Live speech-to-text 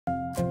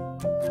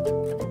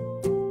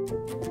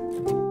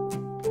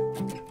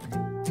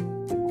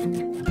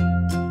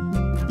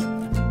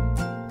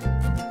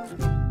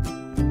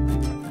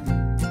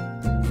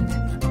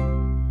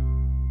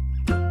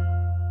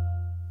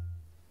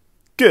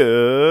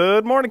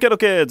Good morning, Kettle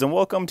Kids, and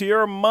welcome to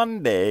your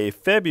Monday,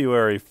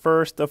 February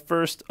 1st, the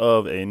first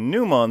of a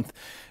new month.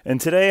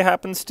 And today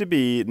happens to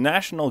be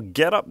National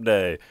Get Up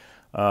Day.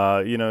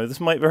 This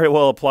might very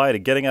well apply to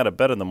getting out of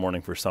bed in the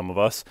morning for some of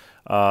us,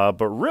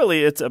 but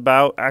really it's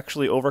about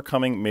actually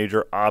overcoming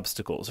major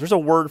obstacles. There's a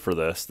word for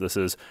this. This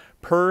is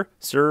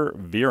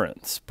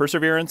perseverance.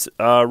 Perseverance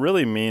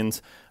really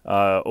means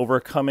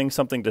overcoming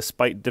something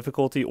despite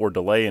difficulty or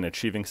delay in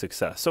achieving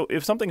success. So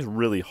if something's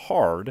really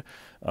hard,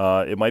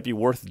 it might be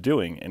worth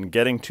doing, and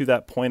getting to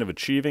that point of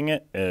achieving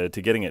it,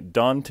 to getting it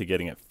done, to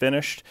getting it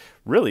finished,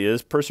 really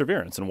is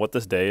perseverance, and what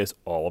this day is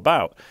all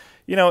about.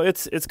 You know,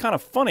 it's kind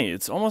of funny.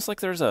 It's almost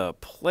like there's a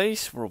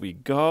place where we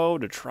go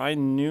to try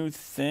new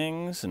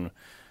things, and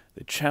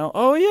the challenge.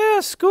 Oh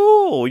yeah,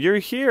 school, you're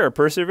here.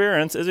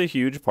 Perseverance is a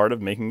huge part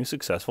of making you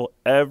successful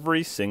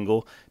every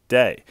single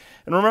day.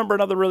 And remember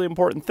another really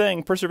important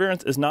thing,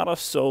 perseverance is not a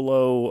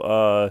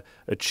solo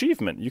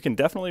achievement. You can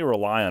definitely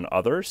rely on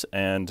others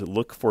and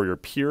look for your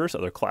peers,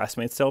 other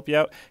classmates to help you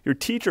out. Your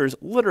teachers,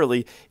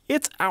 literally,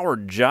 it's our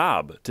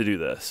job to do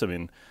this.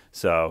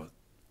 So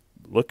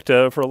look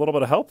for a little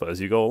bit of help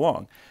as you go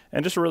along.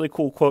 And just a really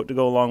cool quote to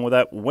go along with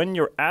that, when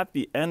you're at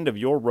the end of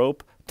your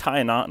rope, tie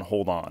a knot and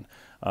hold on.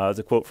 It's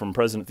a quote from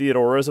President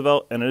Theodore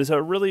Roosevelt, and it is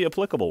a really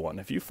applicable one.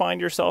 If you find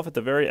yourself at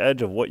the very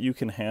edge of what you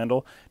can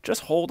handle,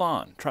 just hold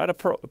on. Try to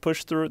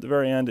push through at the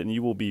very end, and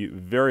you will be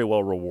very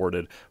well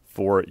rewarded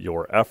for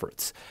your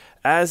efforts.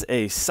 As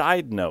a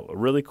side note, a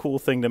really cool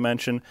thing to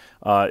mention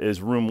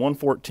is room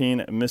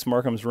 114, Miss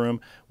Markham's room.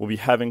 We'll be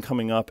having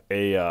coming up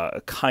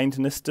a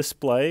kindness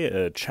display,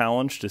 a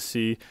challenge to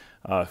see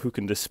who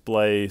can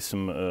display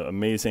some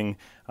amazing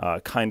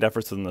kind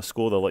efforts in the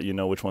school. They'll let you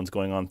know which one's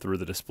going on through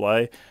the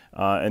display.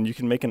 And you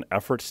can make an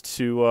effort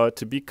to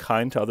be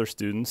kind to other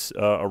students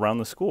around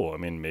the school. I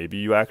mean, maybe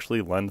you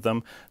actually lend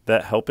them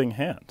that helping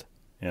hand,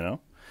 you know?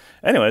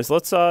 Anyways,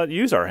 let's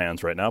use our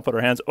hands right now. Put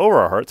our hands over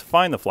our hearts,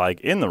 find the flag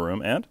in the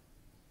room, and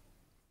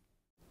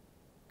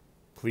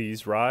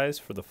please rise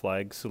for the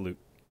flag salute.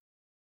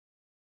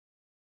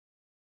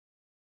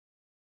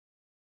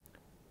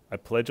 I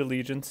pledge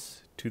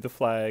allegiance to the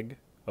flag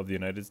of the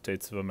United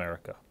States of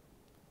America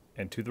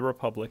and to the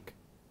republic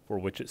for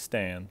which it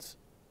stands,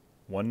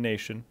 one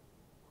nation,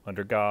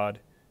 under God,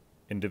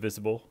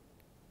 indivisible,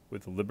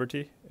 with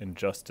liberty and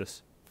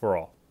justice for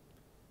all.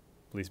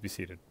 Please be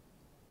seated.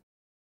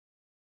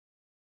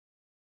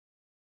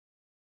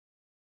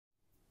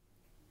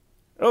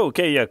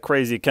 Okay, yeah,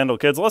 crazy Kendall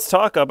kids. Let's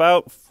talk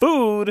about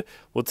food.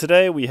 Well,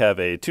 today we have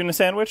a tuna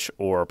sandwich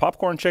or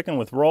popcorn chicken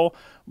with roll,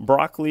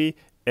 broccoli,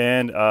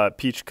 and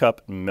peach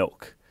cup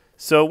milk.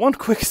 So one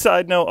quick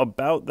side note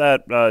about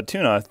that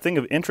tuna, a thing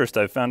of interest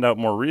I found out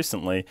more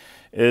recently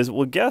is,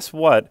 well, guess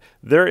what?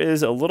 There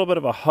is a little bit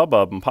of a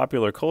hubbub in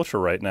popular culture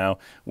right now,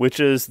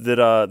 which is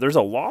that there's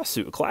a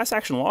lawsuit, a class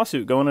action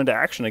lawsuit going into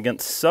action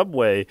against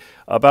Subway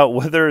about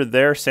whether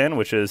their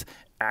sandwiches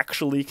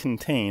actually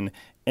contain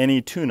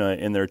any tuna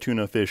in their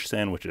tuna fish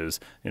sandwiches.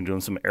 And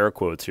doing some air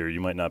quotes here you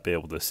might not be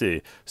able to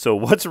see. So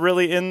what's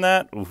really in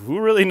that? Who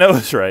really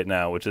knows right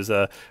now, which is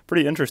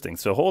pretty interesting.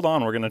 So hold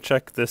on, we're going to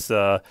check this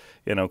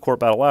court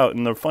battle out.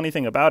 And the funny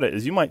thing about it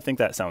is you might think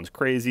that sounds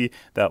crazy,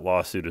 that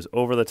lawsuit is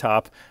over the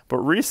top, but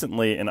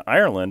recently in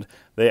Ireland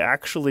they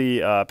actually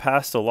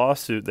passed a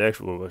lawsuit. I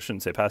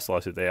shouldn't say passed a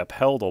lawsuit, they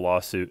upheld a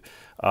lawsuit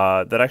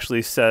that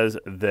actually says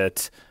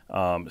that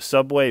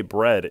Subway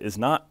bread is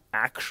not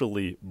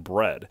actually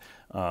bread.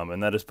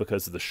 And that is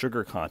because the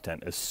sugar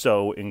content is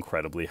so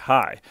incredibly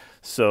high.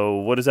 So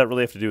what does that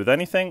really have to do with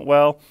anything?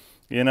 Well,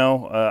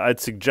 I'd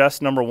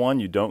suggest, number one,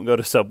 you don't go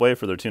to Subway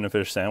for their tuna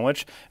fish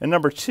sandwich. And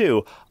number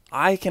two,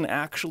 I can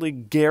actually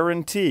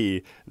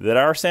guarantee that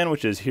our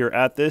sandwiches here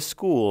at this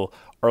school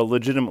are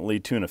legitimately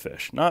tuna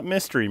fish, not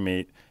mystery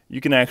meat.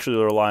 You can actually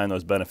rely on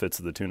those benefits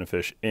of the tuna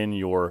fish in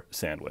your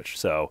sandwich.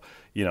 So,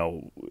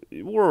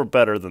 we're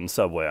better than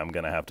Subway, I'm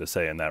going to have to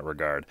say in that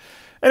regard.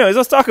 Anyways,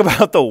 let's talk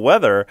about the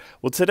weather.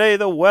 Well, today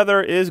the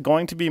weather is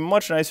going to be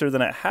much nicer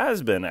than it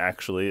has been,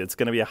 actually. It's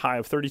going to be a high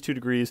of 32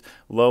 degrees,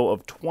 low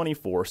of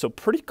 24. So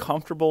pretty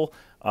comfortable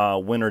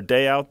winter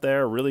day out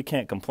there. Really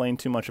can't complain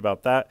too much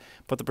about that.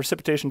 But the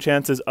precipitation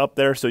chance is up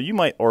there, so you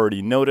might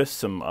already notice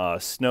some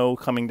snow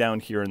coming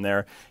down here and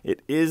there.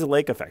 It is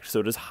lake effect,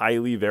 so it is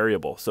highly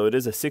variable. So it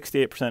is a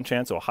 68%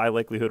 chance, so a high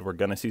likelihood we're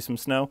going to see some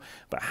snow.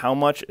 But how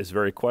much is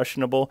very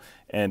questionable.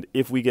 And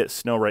if we get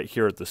snow right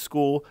here at the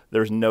school,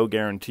 there's no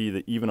guarantee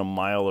that even a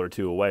mile or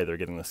two away they're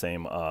getting the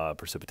same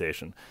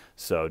precipitation.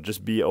 So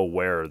just be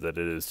aware that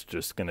it is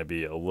just going to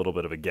be a little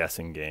bit of a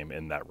guessing game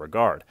in that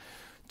regard.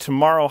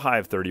 Tomorrow, high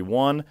of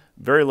 31.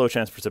 Very low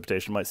chance of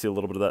precipitation. Might see a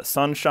little bit of that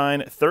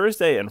sunshine.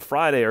 Thursday and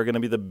Friday are going to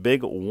be the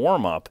big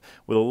warm-up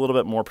with a little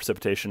bit more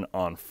precipitation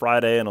on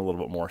Friday and a little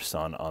bit more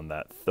sun on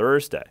that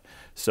Thursday.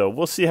 So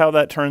we'll see how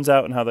that turns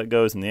out and how that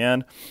goes in the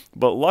end.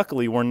 But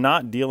luckily, we're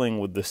not dealing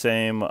with the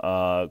same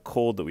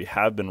cold that we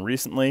have been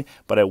recently.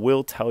 But I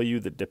will tell you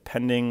that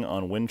depending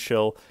on wind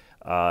chill,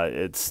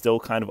 it's still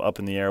kind of up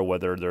in the air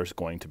whether there's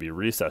going to be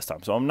recess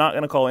time. So I'm not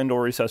going to call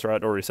indoor recess or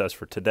outdoor recess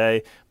for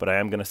today, but I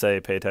am going to say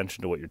pay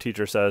attention to what your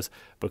teacher says,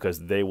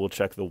 because they will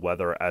check the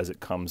weather as it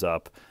comes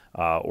up,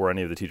 or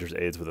any of the teacher's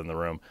aides within the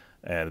room,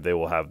 and they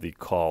will have the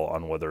call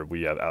on whether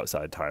we have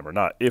outside time or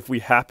not. If we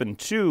happen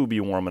to be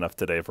warm enough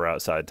today for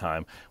outside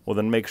time, well,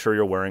 then make sure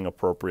you're wearing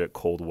appropriate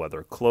cold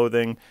weather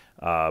clothing,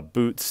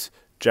 boots,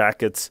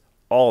 jackets,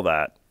 all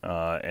that.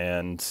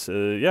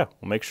 Yeah,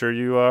 we'll make sure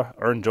you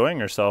are enjoying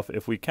yourself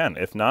if we can.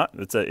 If not,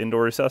 it's an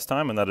indoor recess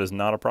time, and that is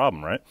not a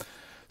problem, right?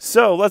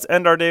 So let's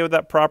end our day with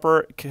that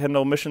proper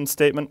Kendall mission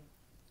statement.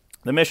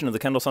 The mission of the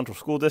Kendall Central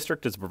School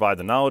District is to provide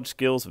the knowledge,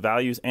 skills,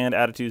 values, and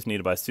attitudes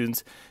needed by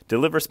students to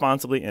live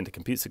responsibly and to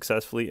compete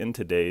successfully in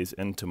today's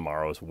and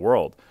tomorrow's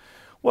world.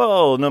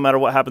 Well, no matter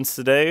what happens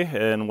today,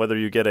 and whether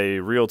you get a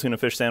real tuna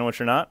fish sandwich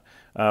or not,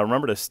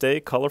 remember to stay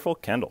colorful,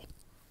 Kendall.